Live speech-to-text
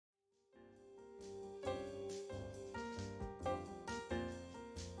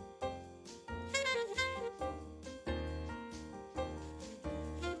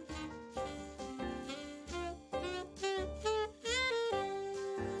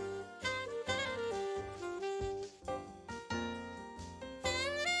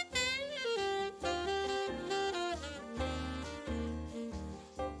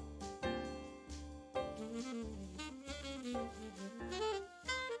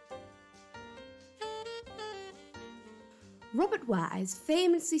Robert Wise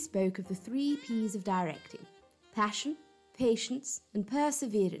famously spoke of the 3 P's of directing: passion, patience, and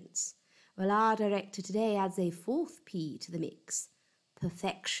perseverance. Well, our director today adds a 4th P to the mix: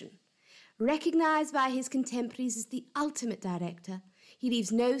 perfection. Recognised by his contemporaries as the ultimate director, he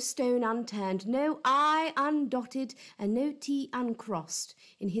leaves no stone unturned, no I undotted, and no T uncrossed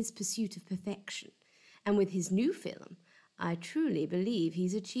in his pursuit of perfection. And with his new film, I truly believe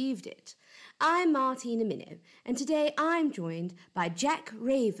he's achieved it. I'm Martina Minnow, and today I'm joined by Jack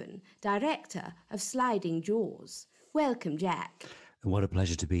Raven, director of Sliding Jaws. Welcome, Jack. What a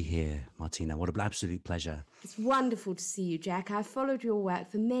pleasure to be here, Martina. What an absolute pleasure. It's wonderful to see you, Jack. I've followed your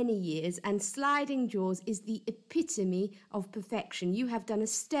work for many years, and Sliding Jaws is the epitome of perfection. You have done a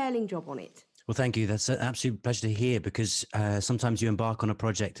sterling job on it. Well, thank you. That's an absolute pleasure to hear, because sometimes you embark on a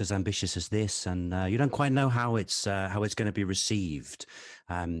project as ambitious as this, and you don't quite know how it's going to be received.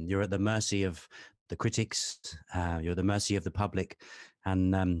 You're at the mercy of the critics. You're at the mercy of the public.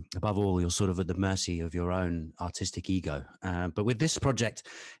 And above all, you're sort of at the mercy of your own artistic ego. But with this project,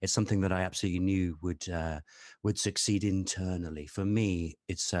 it's something that I absolutely knew would succeed internally. For me,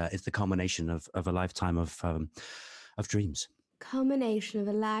 it's the culmination of a lifetime of dreams. Culmination of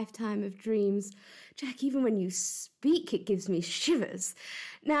a lifetime of dreams. Jack, even when you speak, it gives me shivers.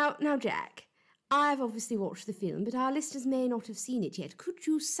 Now, Jack, I've obviously watched the film, but our listeners may not have seen it yet. Could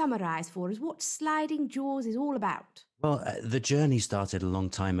you summarise for us what Sliding Jaws is all about? Well, the journey started a long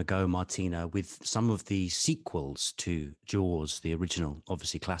time ago, Martina, with some of the sequels to Jaws, the original,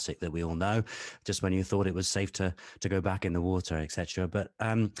 obviously classic that we all know, just when you thought it was safe to go back in the water, etc. But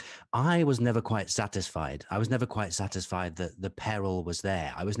I was never quite satisfied. I was never quite satisfied that the peril was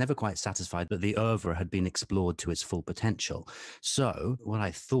there. I was never quite satisfied that the oeuvre had been explored to its full potential. So what I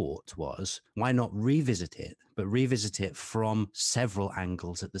thought was, why not revisit it, but revisit it from several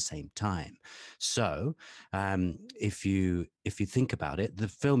angles at the same time? So if you think about it, the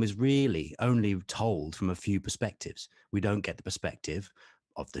film is really only told from a few perspectives. We don't get the perspective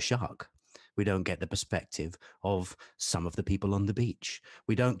of the shark. We don't get the perspective of some of the people on the beach.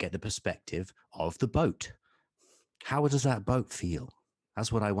 We don't get the perspective of the boat. How does that boat feel?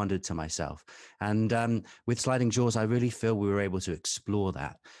 That's what I wondered to myself. And with Sliding Jaws, I really feel we were able to explore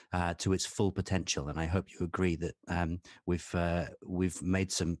that to its full potential. And I hope you agree that we've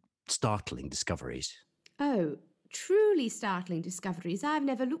made some startling discoveries. Oh, truly startling discoveries. I've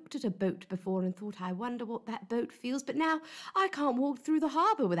never looked at a boat before and thought, I wonder what that boat feels, but now I can't walk through the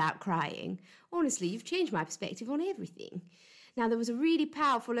harbour without crying. Honestly, you've changed my perspective on everything. Now, there was a really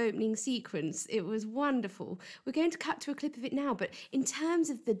powerful opening sequence. It was wonderful. We're going to cut to a clip of it now, but in terms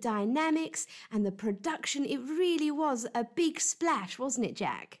of the dynamics and the production, it really was a big splash, wasn't it,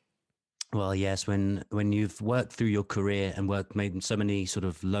 Jack? Well, yes, when you've worked through your career and made so many sort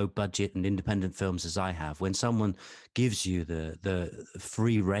of low budget and independent films as I have, when someone gives you the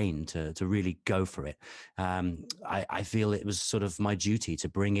free rein to really go for it, I feel it was sort of my duty to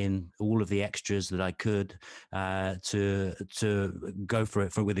bring in all of the extras that I could to go for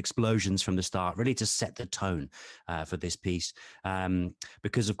it with explosions from the start, really to set the tone for this piece,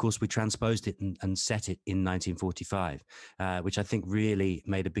 because of course we transposed it and set it in 1945, which I think really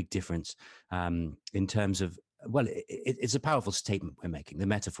made a big difference. In terms of, well, it's a powerful statement we're making. The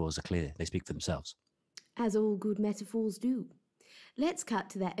metaphors are clear. They speak for themselves. As all good metaphors do. Let's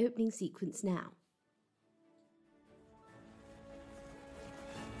cut to that opening sequence now.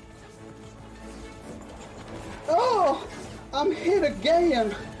 Oh, I'm hit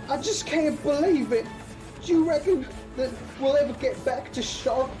again. I just can't believe it. Do you reckon that we'll ever get back to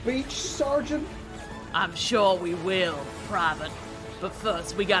Shark Beach, Sergeant? I'm sure we will, Private. But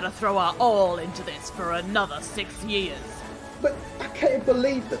first, we gotta throw our all into this for another 6 years. But I can't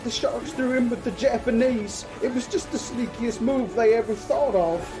believe that the Sharks threw in with the Japanese. It was just the sneakiest move they ever thought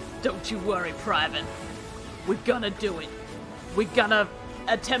of. Don't you worry, Private. We're gonna do it. We're gonna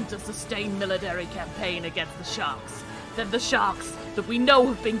attempt a sustained military campaign against the Sharks. Then the Sharks that we know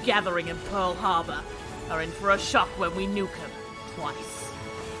have been gathering in Pearl Harbor are in for a shock when we nuke them twice.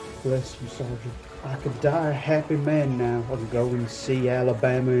 Bless you, Sergeant. I could die a happy man now and go and see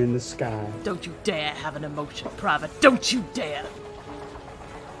Alabama in the sky. Don't you dare have an emotion, Private. Don't you dare!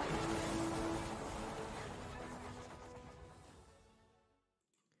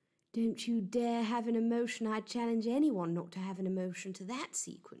 Don't you dare have an emotion. I'd challenge anyone not to have an emotion to that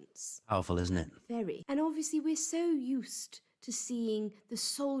sequence. Powerful, isn't it? Very. And obviously we're so used to seeing the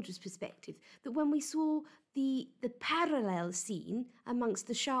soldier's perspective that when we saw the parallel scene amongst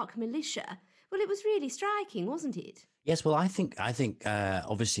the shark militia, well, it was really striking, wasn't it? Yes, well, I think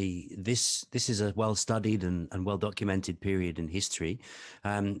obviously this is a well studied and well documented period in history,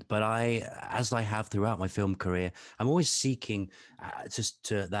 but as I have throughout my film career, I'm always seeking just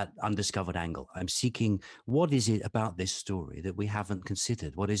to that undiscovered angle. I'm seeking what is it about this story that we haven't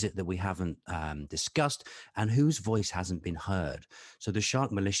considered? What is it that we haven't discussed, and whose voice hasn't been heard? So the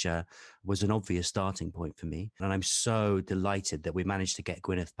Shark Militia was an obvious starting point for me, and I'm so delighted that we managed to get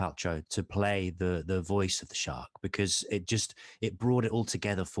Gwyneth Paltrow to play the voice of the shark, because it brought it all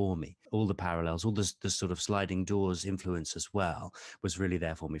together for me. All the parallels, all the sort of sliding doors influence as well was really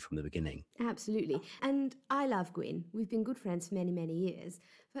there for me from the beginning. Absolutely. And I love Gwyn. We've been good friends for many, many years.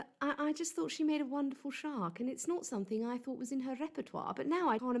 But I just thought she made a wonderful shark, and it's not something I thought was in her repertoire. But now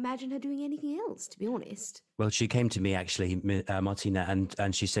I can't imagine her doing anything else, to be honest. Well, she came to me actually, Martina,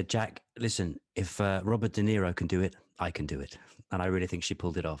 and she said, "Jack, listen, if Robert De Niro can do it, I can do it." And I really think she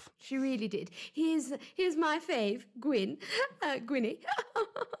pulled it off. She really did. Here's my fave, Gwyn, Gwynny,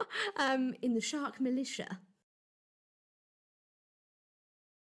 in the Shark Militia.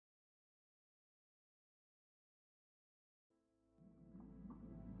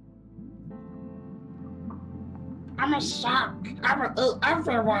 I'm a shark. I will eat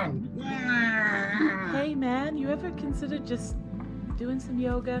everyone. Hey man, you ever considered just doing some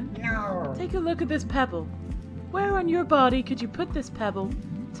yoga? No. Take a look at this pebble. Where on your body could you put this pebble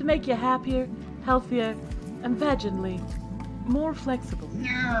to make you happier, healthier, and vaginally more flexible?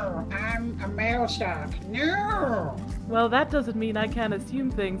 No, I'm a male shark. No. Well, that doesn't mean I can't assume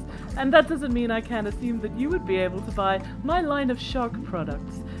things, and that doesn't mean I can't assume that you would be able to buy my line of shark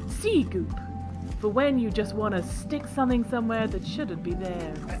products, Sea Goop, for when you just want to stick something somewhere that shouldn't be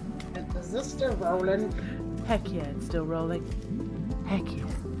there. Is this still rolling? Heck yeah, it's still rolling. Heck yeah.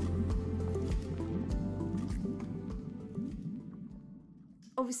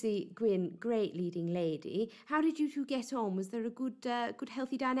 Obviously, Gwyn, great leading lady. How did you two get on? Was there a good,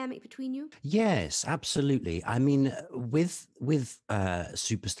 healthy dynamic between you? Yes, absolutely. I mean, with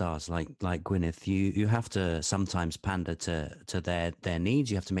superstars like Gwyneth, you have to sometimes pander to their needs.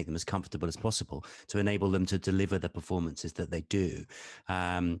 You have to make them as comfortable as possible to enable them to deliver the performances that they do.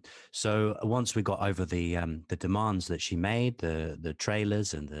 So once we got over the demands that she made, the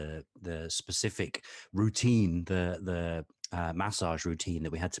trailers and the specific routine, the massage routine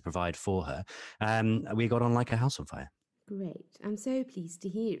that we had to provide for her, we got on like a house on fire. Great. I'm so pleased to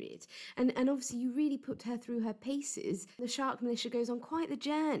hear it. And obviously you really put her through her paces. The Shark Militia goes on quite the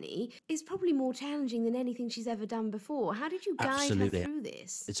journey. It's probably more challenging than anything she's ever done before. How did you guide her through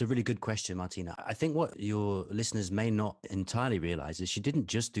this? It's a really good question, Martina. I think what your listeners may not entirely realize is she didn't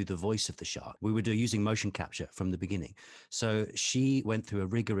just do the voice of the shark. We were using motion capture from the beginning. So she went through a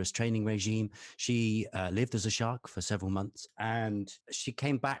rigorous training regime. She lived as a shark for several months, and she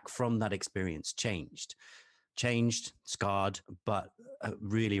came back from that experience changed, scarred, but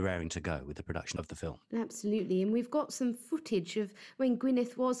really raring to go with the production of the film. Absolutely, and we've got some footage of when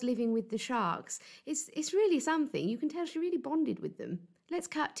Gwyneth was living with the sharks. It's really something. You can tell she really bonded with them. Let's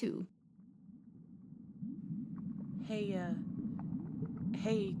cut to. Hey,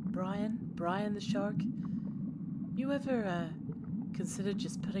 Brian the shark. You ever considered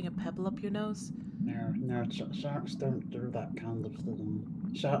just putting a pebble up your nose? No, sharks don't do that kind of thing.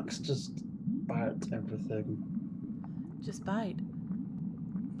 Sharks just bite everything. Just bite?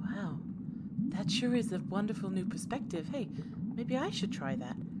 Wow, that sure is a wonderful new perspective. Hey, maybe I should try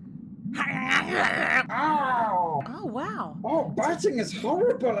that. Oh! Oh, wow. Oh, biting is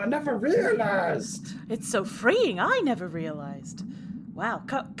horrible. I never realized. It's so freeing. I never realized. Wow,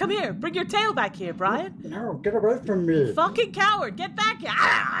 come here. Bring your tail back here, Brian. No, get away from me. Fucking coward. Get back here.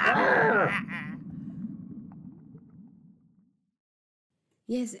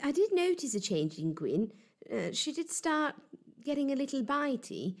 Yes, I did notice a change in Gwyn. She did start getting a little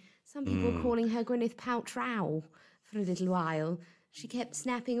bitey. Some people were calling her Gwyneth Paltrow for a little while. She kept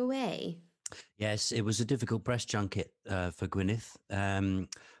snapping away. Yes, it was a difficult press junket for Gwyneth,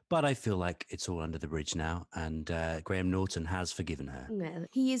 but I feel like it's all under the bridge now, and Graham Norton has forgiven her. Well,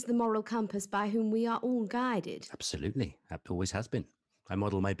 he is the moral compass by whom we are all guided. Absolutely, that always has been. I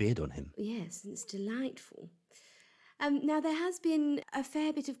model my beard on him. Yes, it's delightful. Now, there has been a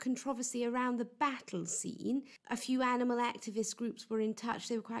fair bit of controversy around the battle scene. A few animal activist groups were in touch.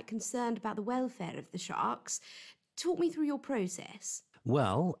 They were quite concerned about the welfare of the sharks. Talk me through your process.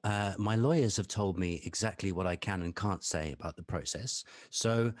 Well, my lawyers have told me exactly what I can and can't say about the process.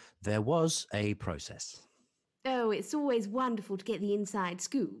 So there was a process. Oh, it's always wonderful to get the inside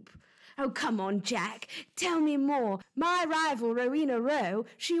scoop. Oh, come on, Jack. Tell me more. My rival, Rowena Rowe,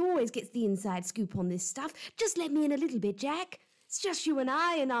 she always gets the inside scoop on this stuff. Just let me in a little bit, Jack. It's just you and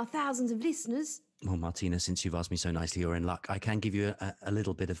I and our thousands of listeners. Well, Martina, since you've asked me so nicely, you're in luck. I can give you a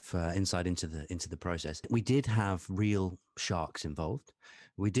little bit of insight into the process. We did have real sharks involved.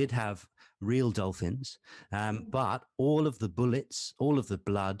 We did have real dolphins, but all of the bullets, all of the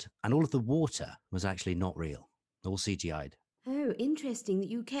blood, and all of the water was actually not real. All CGI'd. Oh, interesting that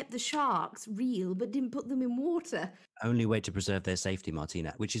you kept the sharks real but didn't put them in water. Only way to preserve their safety,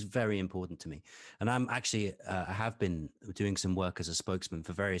 Martina, which is very important to me. And I'm actually, I have been doing some work as a spokesman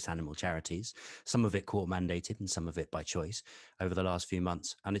for various animal charities, some of it court mandated and some of it by choice over the last few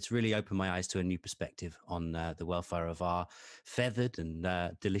months. And it's really opened my eyes to a new perspective on the welfare of our feathered and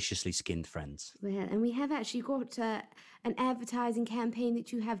deliciously skinned friends. Well, and we have actually got an advertising campaign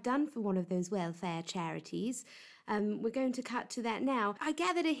that you have done for one of those welfare charities. We're going to cut to that now. I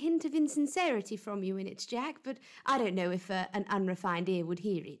gathered a hint of insincerity from you in it, Jack, but I don't know if an unrefined ear would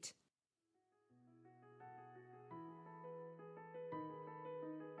hear it.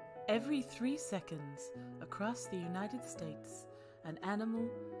 Every 3 seconds across the United States, an animal,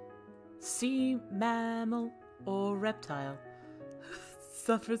 sea mammal, or reptile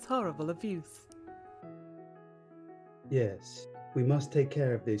suffers horrible abuse. Yes, we must take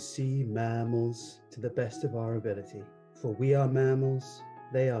care of these sea mammals to the best of our ability. For we are mammals,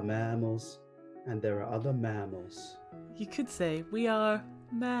 they are mammals, and there are other mammals. You could say we are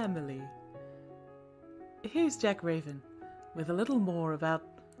mammally. Here's Jack Raven with a little more about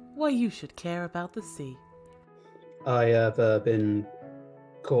why you should care about the sea. I have been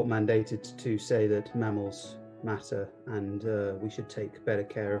court mandated to say that mammals matter and we should take better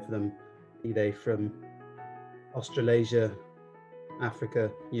care of them, be they from Australasia, Africa,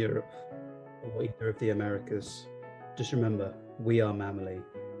 Europe, or either of the Americas. Just remember, we are mammally.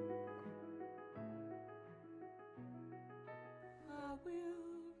 I will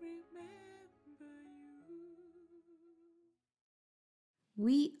remember you.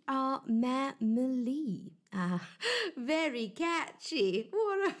 We are mammally. Ah, very catchy.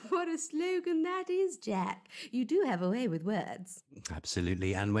 What a slogan that is, Jack. You do have a way with words.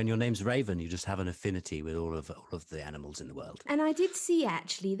 Absolutely. And when your name's Raven, you just have an affinity with all of the animals in the world. And I did see,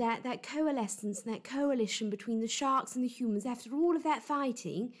 actually, that coalescence and that coalition between the sharks and the humans. After all of that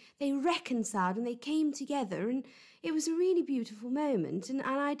fighting, they reconciled and they came together, and it was a really beautiful moment. And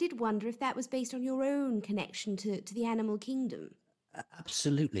I did wonder if that was based on your own connection to the animal kingdom.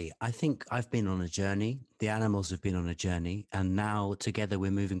 Absolutely. I think I've been on a journey. The animals have been on a journey, and now together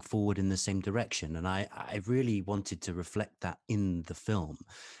we're moving forward in the same direction. And I really wanted to reflect that in the film.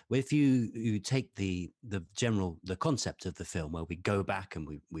 If you take the concept of the film, where we go back and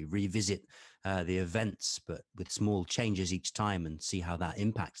we revisit the events, but with small changes each time, and see how that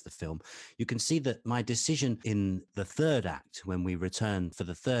impacts the film, you can see that my decision in the third act, when we return for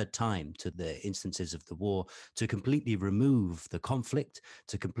the third time to the instances of the war, to completely remove the conflict,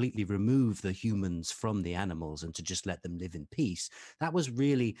 to completely remove the humans from the animals, and to just let them live in peace, that was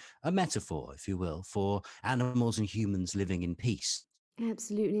really a metaphor, if you will, for animals and humans living in peace.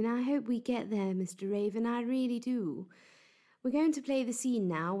 Absolutely, and I hope we get there, Mr. Raven. I really do. We're going to play the scene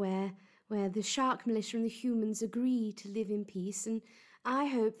now where the shark militia and the humans agree to live in peace, and I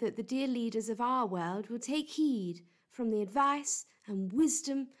hope that the dear leaders of our world will take heed from the advice and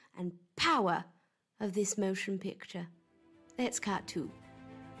wisdom and power of this motion picture. Let's cut to.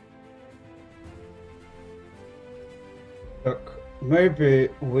 Look, maybe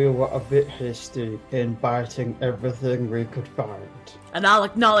we were a bit hasty in biting everything we could find. And I'll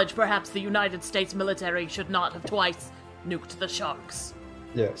acknowledge perhaps the United States military should not have twice nuked the sharks.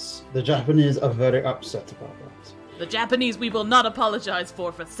 Yes, the Japanese are very upset about that. The Japanese we will not apologize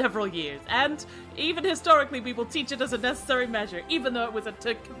for several years, and even historically we will teach it as a necessary measure, even though it was a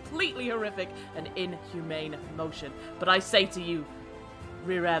completely horrific and inhumane motion. But I say to you,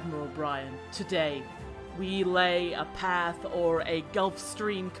 Rear Admiral Brian, today we lay a path or a Gulf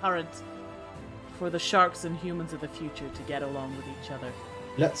Stream current for the sharks and humans of the future to get along with each other.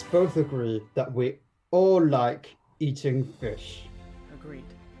 Let's both agree that we all like eating fish. Agreed.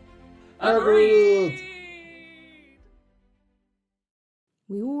 Agreed!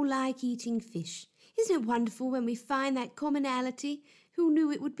 We all like eating fish. Isn't it wonderful when we find that commonality? Who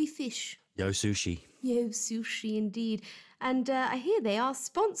knew it would be fish? Yo sushi. Yo sushi, indeed. And I hear they are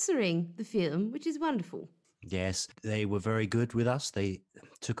sponsoring the film, which is wonderful. Yes, they were very good with us. They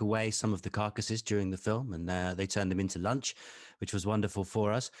took away some of the carcasses during the film, and they turned them into lunch. which was wonderful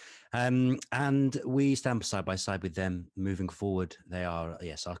for us. And we stand side by side with them moving forward. They are,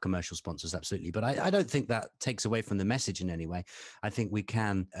 yes, our commercial sponsors, absolutely. But I don't think that takes away from the message in any way. I think we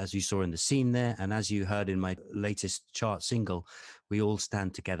can, as you saw in the scene there, and as you heard in my latest chart single, we all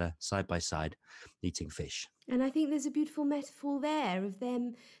stand together side by side eating fish. And I think there's a beautiful metaphor there of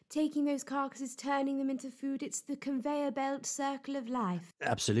them taking those carcasses, turning them into food. It's the conveyor belt circle of life.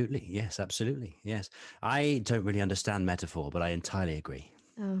 Absolutely. Yes, absolutely. Yes. I don't really understand metaphor, but I entirely agree.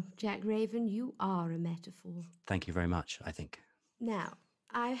 Oh, Jack Raven, you are a metaphor. Thank you very much, I think. Now,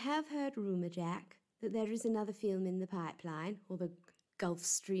 I have heard rumour, Jack, that there is another film in the pipeline, or the Gulf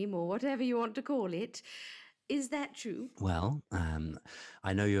Stream, or whatever you want to call it. Is that true? Well,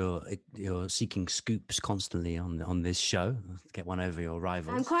 I know you're seeking scoops constantly on this show. Get one over your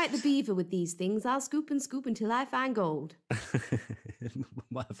rivals. I'm quite the beaver with these things. I'll scoop and scoop until I find gold.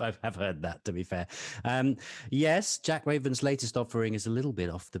 Well, I've heard that, to be fair. Yes, Jack Raven's latest offering is a little bit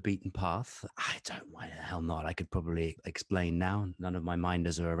off the beaten path. Why the hell not? I could probably explain now. None of my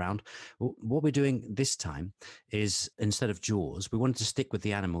minders are around. What we're doing this time is, instead of Jaws, we wanted to stick with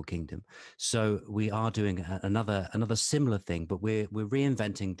the animal kingdom. So we are doing another similar thing, but we're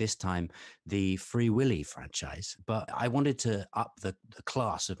reinventing this time the Free Willy franchise. But I wanted to up the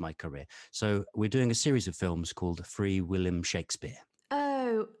class of my career. So we're doing a series of films called Free William Shakespeare.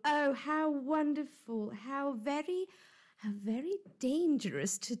 Oh, how wonderful. How very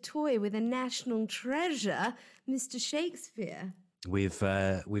dangerous to toy with a national treasure, Mr. Shakespeare. We've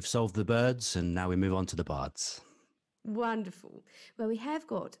solved the birds, and now we move on to the bards. Wonderful. Well, we have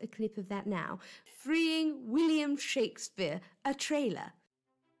got a clip of that now. Freeing William Shakespeare, a trailer.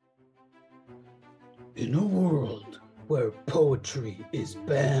 In a world where poetry is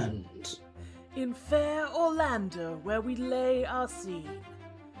banned, In fair Orlando, where we lay our scene,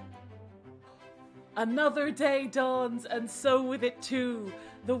 another day dawns, and so with it too.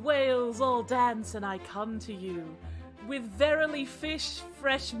 The whales all dance, and I come to you with verily fish,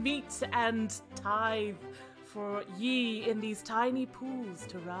 fresh meats, and tithe, for ye in these tiny pools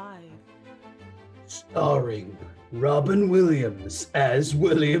to ride. starring Robin Williams as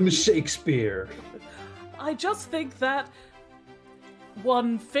William Shakespeare. I just think that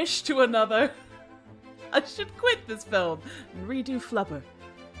one fish to another. I should quit this film and redo Flubber.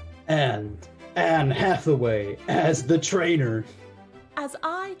 And Anne Hathaway as the trainer. As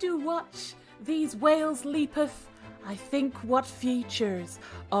I do watch these whales leapeth, I think what features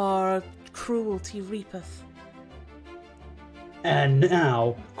our cruelty reapeth. And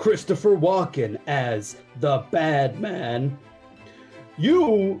now, Christopher Walken as the bad man.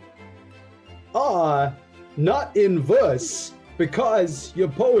 You are not in verse because your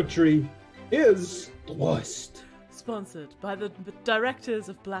poetry is the worst. Sponsored by the directors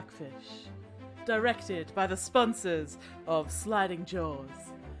of Blackfish. Directed by the sponsors of Sliding Jaws.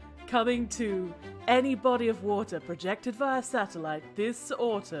 Coming to any body of water projected via satellite this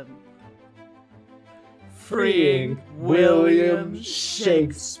autumn. Freeing William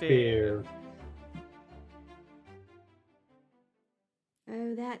Shakespeare.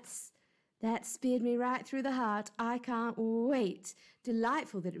 Oh, that speared me right through the heart. I can't wait.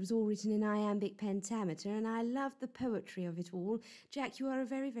 Delightful that it was all written in iambic pentameter, and I love the poetry of it all. Jack, you are a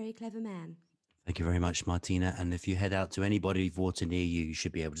very, very clever man. Thank you very much, Martina. And if you head out to any body of water near you, you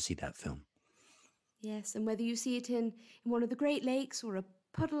should be able to see that film. Yes, and whether you see it in one of the Great Lakes or a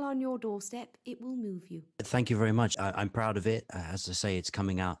puddle on your doorstep, it will move you. Thank you very much. I'm proud of it. As I say, it's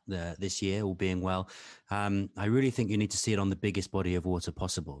coming out this year, all being well. I really think you need to see it on the biggest body of water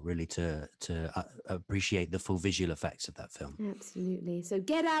possible, really, to appreciate the full visual effects of that film. Absolutely. So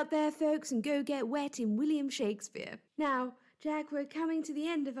get out there, folks, and go get wet in William Shakespeare. Now, Jack, we're coming to the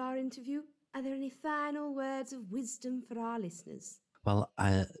end of our interview. Are there any final words of wisdom for our listeners? Well,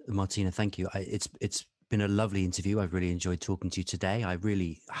 Martina, thank you. It's been a lovely interview. I've really enjoyed talking to you today. I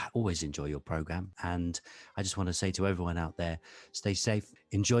always enjoy your program. And I just want to say to everyone out there, stay safe,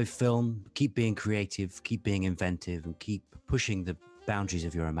 enjoy film, keep being creative, keep being inventive, and keep pushing the boundaries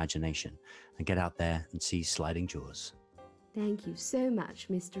of your imagination, and get out there and see Sliding Jaws. Thank you so much,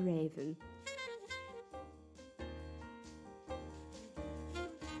 Mr. Raven.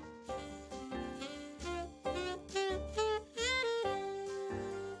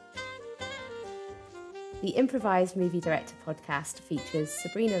 The Improvised Movie Director podcast features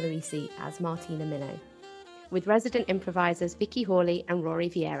Sabrina Luisi as Martina Minnow, with resident improvisers Vicky Hawley and Rory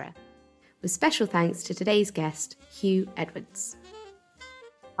Vieira, with special thanks to today's guest, Hugh Edwards.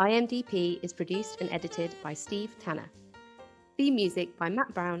 IMDp is produced and edited by Steve Tanner. Theme music by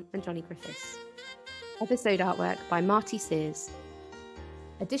Matt Brown and Johnny Griffiths. Episode artwork by Marty Sears.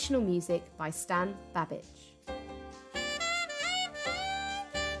 Additional music by Stan Babbage.